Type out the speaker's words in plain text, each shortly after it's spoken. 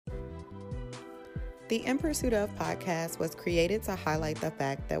The In Pursuit Of podcast was created to highlight the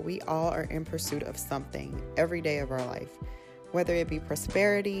fact that we all are in pursuit of something every day of our life, whether it be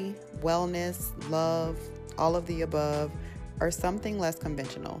prosperity, wellness, love, all of the above, or something less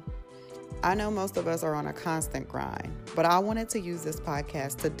conventional. I know most of us are on a constant grind, but I wanted to use this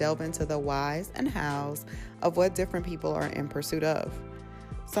podcast to delve into the whys and hows of what different people are in pursuit of.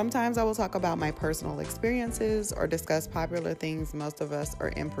 Sometimes I will talk about my personal experiences or discuss popular things most of us are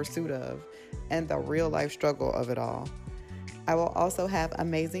in pursuit of and the real life struggle of it all. I will also have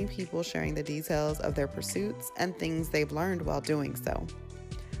amazing people sharing the details of their pursuits and things they've learned while doing so.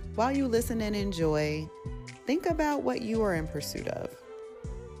 While you listen and enjoy, think about what you are in pursuit of.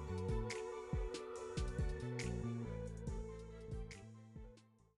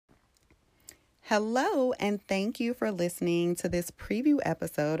 Hello, and thank you for listening to this preview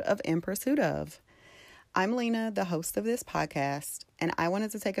episode of In Pursuit Of. I'm Lena, the host of this podcast, and I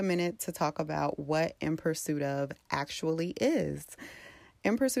wanted to take a minute to talk about what In Pursuit Of actually is.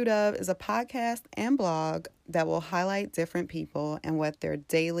 In Pursuit Of is a podcast and blog that will highlight different people and what their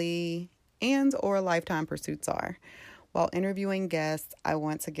daily and or lifetime pursuits are. While interviewing guests, I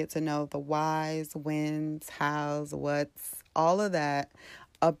want to get to know the whys, whens, hows, whats, all of that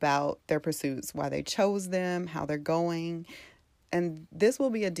about their pursuits, why they chose them, how they're going. And this will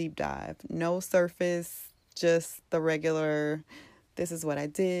be a deep dive. No surface, just the regular, this is what I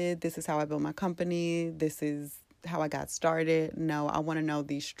did, this is how I built my company, this is how I got started. No, I want to know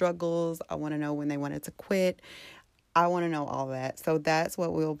these struggles. I want to know when they wanted to quit. I want to know all that. So that's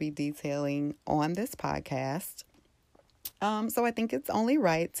what we'll be detailing on this podcast. So I think it's only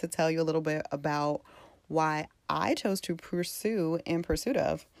right to tell you a little bit about why I chose to pursue In Pursuit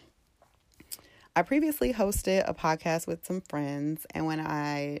Of. I previously hosted a podcast with some friends, and when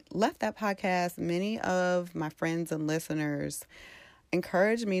I left that podcast, many of my friends and listeners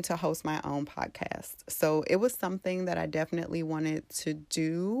encouraged me to host my own podcast. So it was something that I definitely wanted to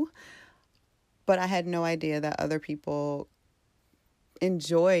do, but I had no idea that other people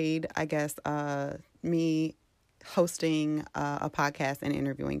enjoyed, me hosting a podcast and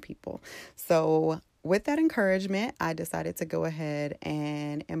interviewing people. So with that encouragement, I decided to go ahead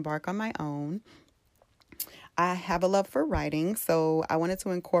and embark on my own. I have a love for writing, so I wanted to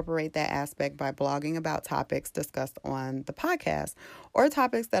incorporate that aspect by blogging about topics discussed on the podcast or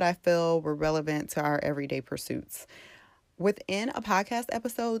topics that I feel were relevant to our everyday pursuits. Within a podcast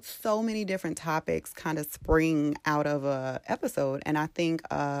episode, so many different topics kind of spring out of a episode, and I think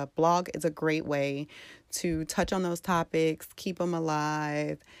a blog is a great way to touch on those topics, keep them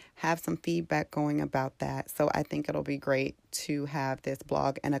alive, have some feedback going about that. So I think it'll be great to have this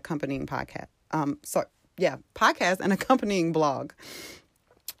blog and accompanying podcast. Podcast and accompanying blog.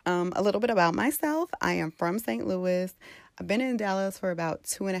 A little bit about myself. I am from St. Louis. I've been in Dallas for about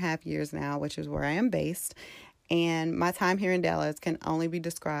 2.5 years now, which is where I am based. And my time here in Dallas can only be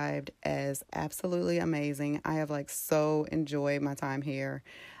described as absolutely amazing. I have so enjoyed my time here.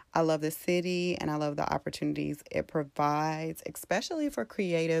 I love the city and I love the opportunities it provides, especially for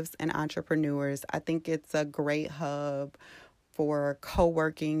creatives and entrepreneurs. I think it's a great hub for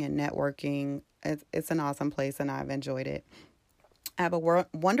co-working and networking. It's an awesome place and I've enjoyed it. I have a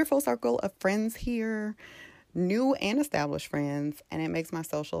wonderful circle of friends here, new and established friends, and it makes my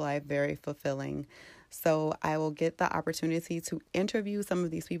social life very fulfilling. So I will get the opportunity to interview some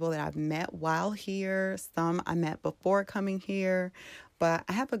of these people that I've met while here. Some I met before coming here, but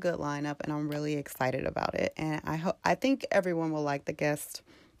I have a good lineup and I'm really excited about it. And I think everyone will like the guest.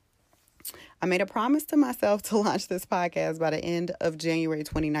 I made a promise to myself to launch this podcast by the end of January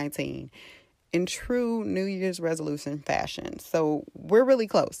 2019 in true New Year's resolution fashion. So we're really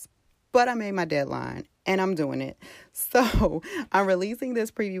close, but I made my deadline. And I'm doing it. So I'm releasing this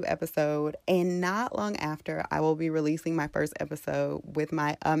preview episode, and not long after, I will be releasing my first episode with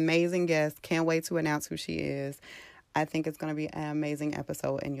my amazing guest. Can't wait to announce who she is. I think it's going to be an amazing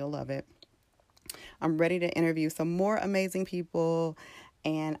episode, and you'll love it. I'm ready to interview some more amazing people,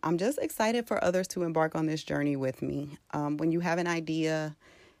 and I'm just excited for others to embark on this journey with me. When you have an idea,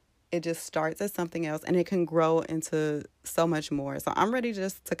 it just starts as something else and it can grow into so much more. So I'm ready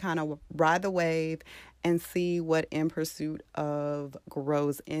just to kind of ride the wave and see what In Pursuit Of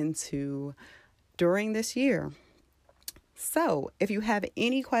grows into during this year. So if you have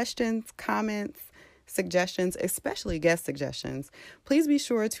any questions, comments, suggestions, especially guest suggestions, please be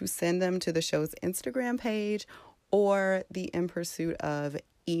sure to send them to the show's Instagram page or the In Pursuit Of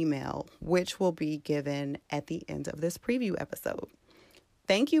email, which will be given at the end of this preview episode.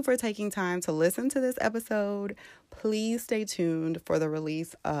 Thank you for taking time to listen to this episode. Please stay tuned for the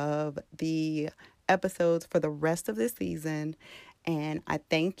release of the episodes for the rest of this season. And I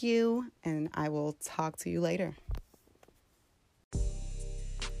thank you, and I will talk to you later.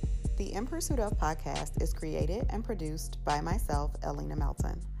 The In Pursuit Of podcast is created and produced by myself, Elena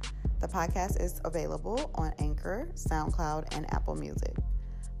Melton. The podcast is available on Anchor, SoundCloud, and Apple Music.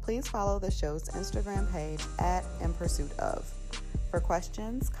 Please follow the show's Instagram page at In Pursuit Of. For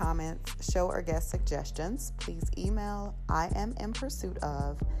questions, comments, show or guest suggestions, please email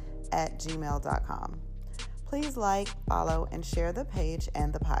iaminpursuitof@gmail.com. Please like, follow, and share the page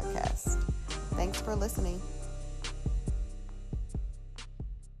and the podcast. Thanks for listening.